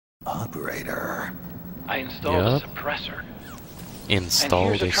operator. I installed a suppressor. And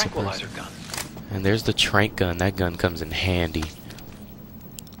here's a tranquilizer gun. And there's the tranq gun. That gun comes in handy.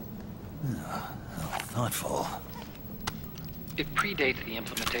 How thoughtful. It predates the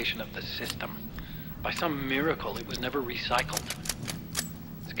implementation of the system. By some miracle, it was never recycled.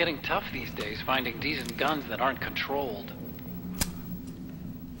 It's getting tough these days finding decent guns that aren't controlled.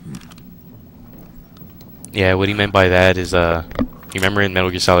 Yeah, what he meant by that is, you remember in Metal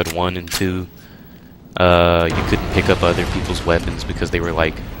Gear Solid 1 and 2, you couldn't pick up other people's weapons because they were,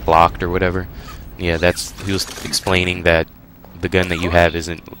 like, blocked or whatever? Yeah, he was explaining that the gun that you have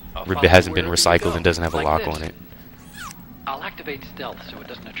hasn't been recycled and doesn't have a lock on it. I'll activate stealth so it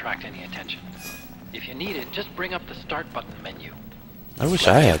doesn't attract any attention. If you need it, just bring up the start button menu. I wish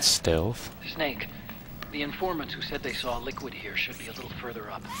I had stealth. Snake, the informants who said they saw liquid here should be a little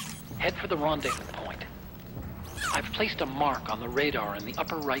further up. Head for the rendezvous point. I've placed a mark on the radar in the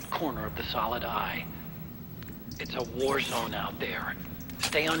upper right corner of the solid eye. It's a war zone out there.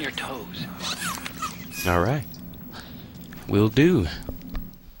 Stay on your toes. Alright. Will do.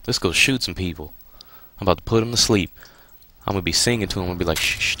 Let's go shoot some people. I'm about to put them to sleep. I'm gonna be singing to them and be like,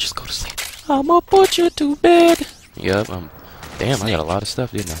 shh, shh, just go to sleep. I'm gonna put you to bed. Yup, damn, I got a lot of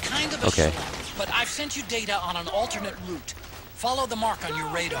stuff, didn't I? Okay. But I've sent you data on an alternate route. Follow the mark on your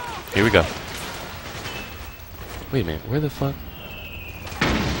radar. Here we go. Wait a minute, where the fuck?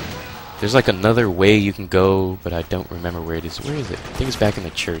 There's like another way you can go, but I don't remember where it is. Where is it? I think it's back in the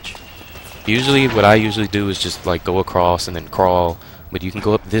church. Usually, what I usually do is just like go across and then crawl, but you can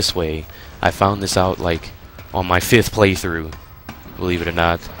go up this way. I found this out like on my 5th playthrough, believe it or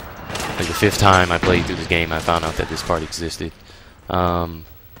not. Like the 5th time I played through this game, I found out that this part existed.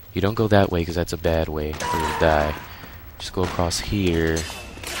 You don't go that way because that's a bad way, or you'll die. Just go across here.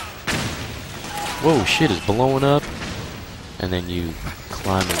 Whoa, shit is blowing up. And then you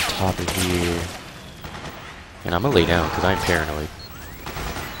climb on top of here. And I'm gonna lay down because I'm paranoid.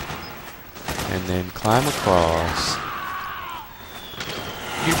 And then climb across.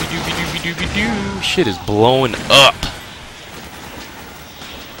 Doobie doobie doobie doobie doo. Shit is blowing up.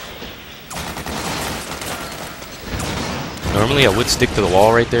 Normally I would stick to the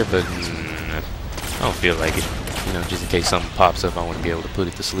wall right there, but I don't feel like it. You know, just in case something pops up, I want to be able to put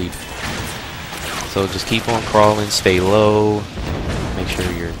it to sleep. So just keep on crawling, stay low, make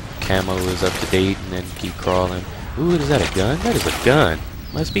sure your camo is up to date, and then keep crawling. Ooh, is that a gun? That is a gun.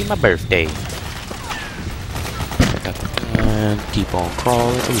 Must be my birthday. And keep on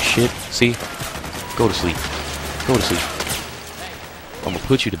crawling. Oh shit, see? Go to sleep. Go to sleep. I'm gonna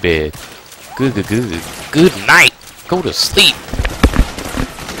put you to bed. Good, good, good. Good night! Go to sleep!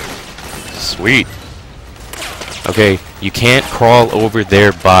 Sweet. Okay, you can't crawl over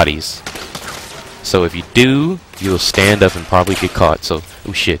their bodies. So if you do, you'll stand up and probably get caught. So,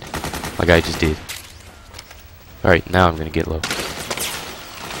 oh shit, like I just did. Alright, now I'm gonna get low.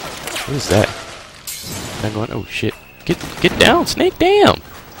 What is that? I'm going, oh shit. Get down, Snake, damn!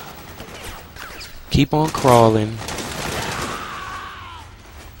 Keep on crawling.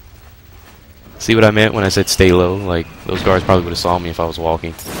 See what I meant when I said stay low? Like, those guards probably would have saw me if I was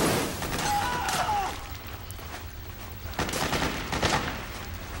walking.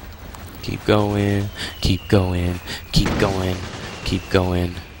 Keep going, keep going, keep going, keep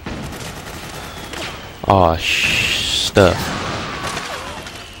going. Aw, stuff.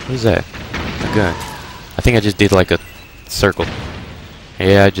 What is that? A gun. I think I just did like a circle.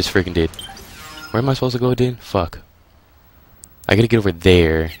 Yeah, I just freaking did. Where am I supposed to go, dude? Fuck. I gotta get over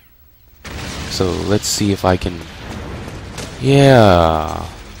there. So, let's see if I can... Yeah...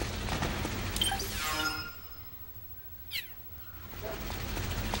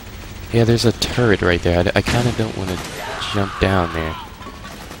 Yeah, there's a turret right there. I kind of don't want to jump down there.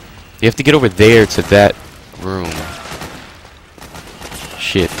 You have to get over there to that room.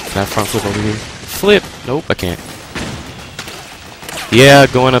 Shit. Can I front flip over here? Flip! Nope, I can't. Yeah,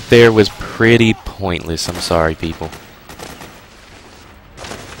 going up there was pretty pointless. I'm sorry, people.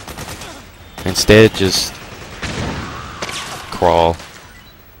 Instead, just... crawl.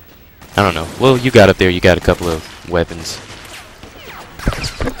 I don't know. Well, you got up there. You got a couple of weapons.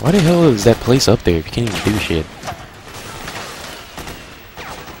 Why the hell is that place up there if you can't even do shit?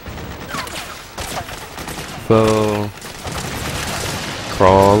 So,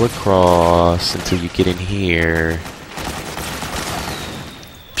 crawl across until you get in here.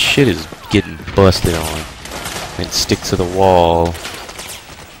 Shit is getting busted on. And stick to the wall.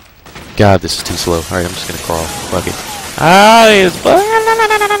 God, this is too slow. Alright, I'm just gonna crawl. Fuck it. Ah, it's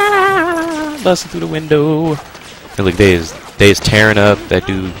busting through the window. Hey, look, they is tearing up. That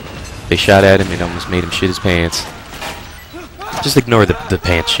dude, they shot at him and almost made him shit his pants. Just ignore the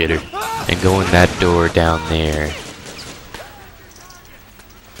pants shitter. and go in that door down there.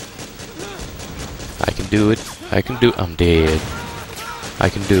 I can do it. I can do it. I'm dead. I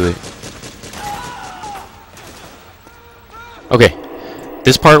can do it. Okay.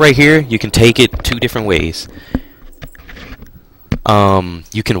 This part right here, you can take it two different ways.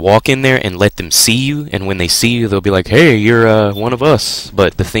 You can walk in there and let them see you, and when they see you, they'll be like, "Hey, you're one of us."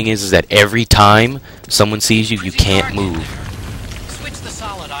 But the thing is that every time someone sees you, you can't move. Switch the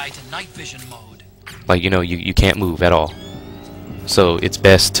solid eye to night vision mode. Like, you know, you can't move at all. So it's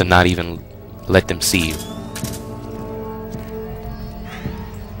best to not even let them see you,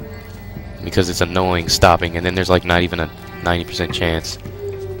 because it's annoying stopping, and then there's like not even a 90% chance.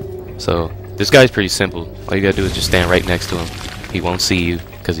 So this guy's pretty simple. All you gotta do is just stand right next to him. He won't see you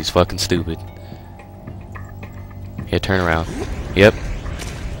because he's fucking stupid. Yeah, turn around. Yep.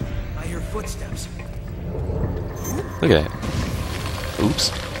 I hear footsteps. Look at that. Oops.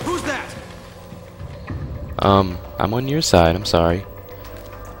 Who's that? I'm on your side. I'm sorry.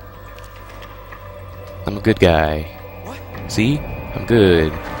 I'm a good guy. What? See? I'm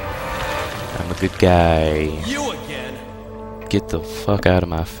good. I'm a good guy. You again? Get the fuck out of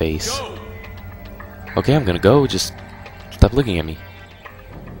my face. Go. Okay, I'm gonna go. Just stop looking at me.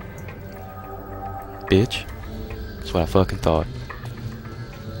 Bitch. That's what I fucking thought.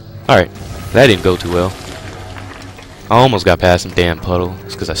 Alright. That didn't go too well. I almost got past some damn puddle.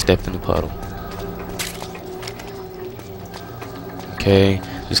 It's because I stepped in the puddle. Okay.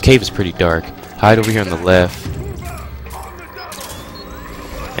 This cave is pretty dark. Hide over here on the left.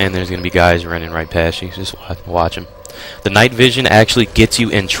 And there's gonna be guys running right past you. Just watch them. The night vision actually gets you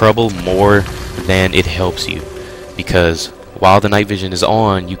in trouble more than it helps you, because while the night vision is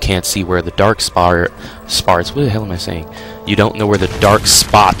on, you can't see where the dark spots. What the hell am I saying? You don't know where the dark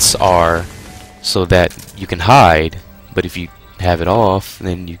spots are, so that you can hide. But if you have it off,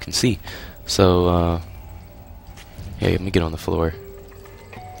 then you can see. So, yeah, let me get on the floor.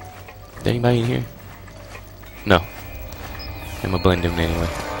 Is there anybody in here? No. I'm gonna blend in anyway.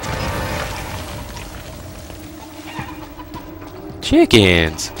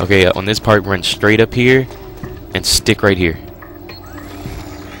 Chickens! Okay, on this part, run straight up here and stick right here.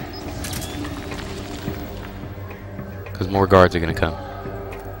 Because more guards are gonna come.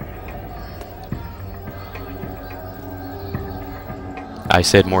 I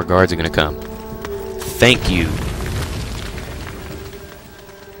said more guards are gonna come. Thank you.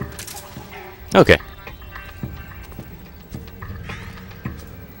 Okay.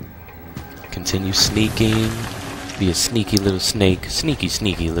 Continue sneaking. Be a sneaky little snake. Sneaky,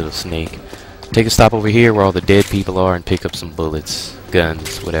 sneaky little snake. Take a stop over here where all the dead people are and pick up some bullets,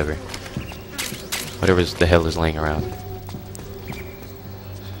 guns, whatever. Whatever the hell is laying around.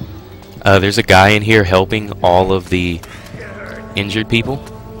 There's a guy in here helping all of the injured people.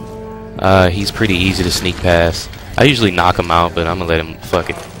 He's pretty easy to sneak past. I usually knock him out, but I'm gonna let him,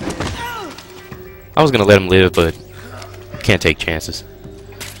 fuck it. I was gonna let him live, but can't take chances.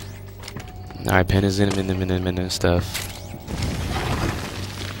 Alright, pen is in him and stuff.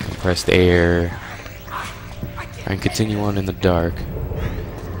 Compressed air. And continue on in the dark.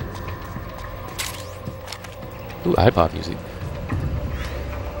 Ooh, iPod music.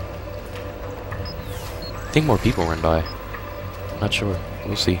 I think more people run by. Not sure.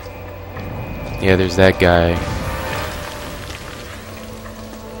 We'll see. Yeah, there's that guy.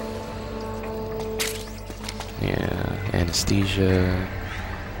 Yeah, anesthesia.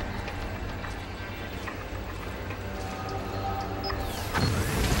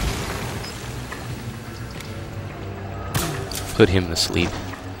 Put him to sleep.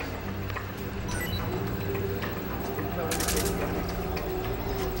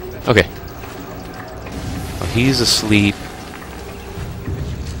 Okay. Well, he's asleep.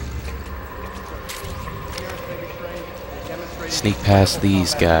 Sneak past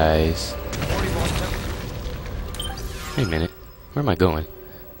these guys. Wait a minute. Where am I going?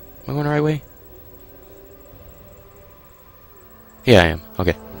 Am I going the right way? Yeah, I am.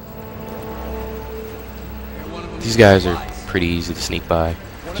 Okay. These guys are pretty easy to sneak by.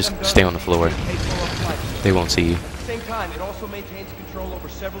 Just stay on the floor. They won't see you. At the same time, it also maintains control over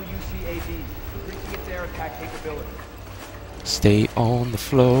several UCAVs, increasing its air attack capability. Stay on the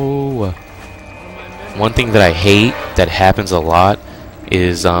floor. One thing that I hate that happens a lot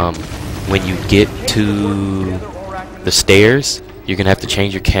is when you get to the stairs, you're gonna have to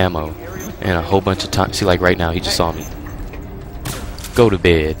change your camo, and a whole bunch of times. See, like right now, he just saw me. Go to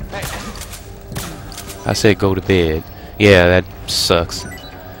bed. I said go to bed. Yeah, that sucks.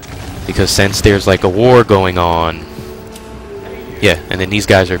 Because since there's like a war going on, yeah, and then these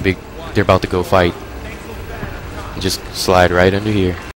guys are big. They're about to go fight. Just slide right under here.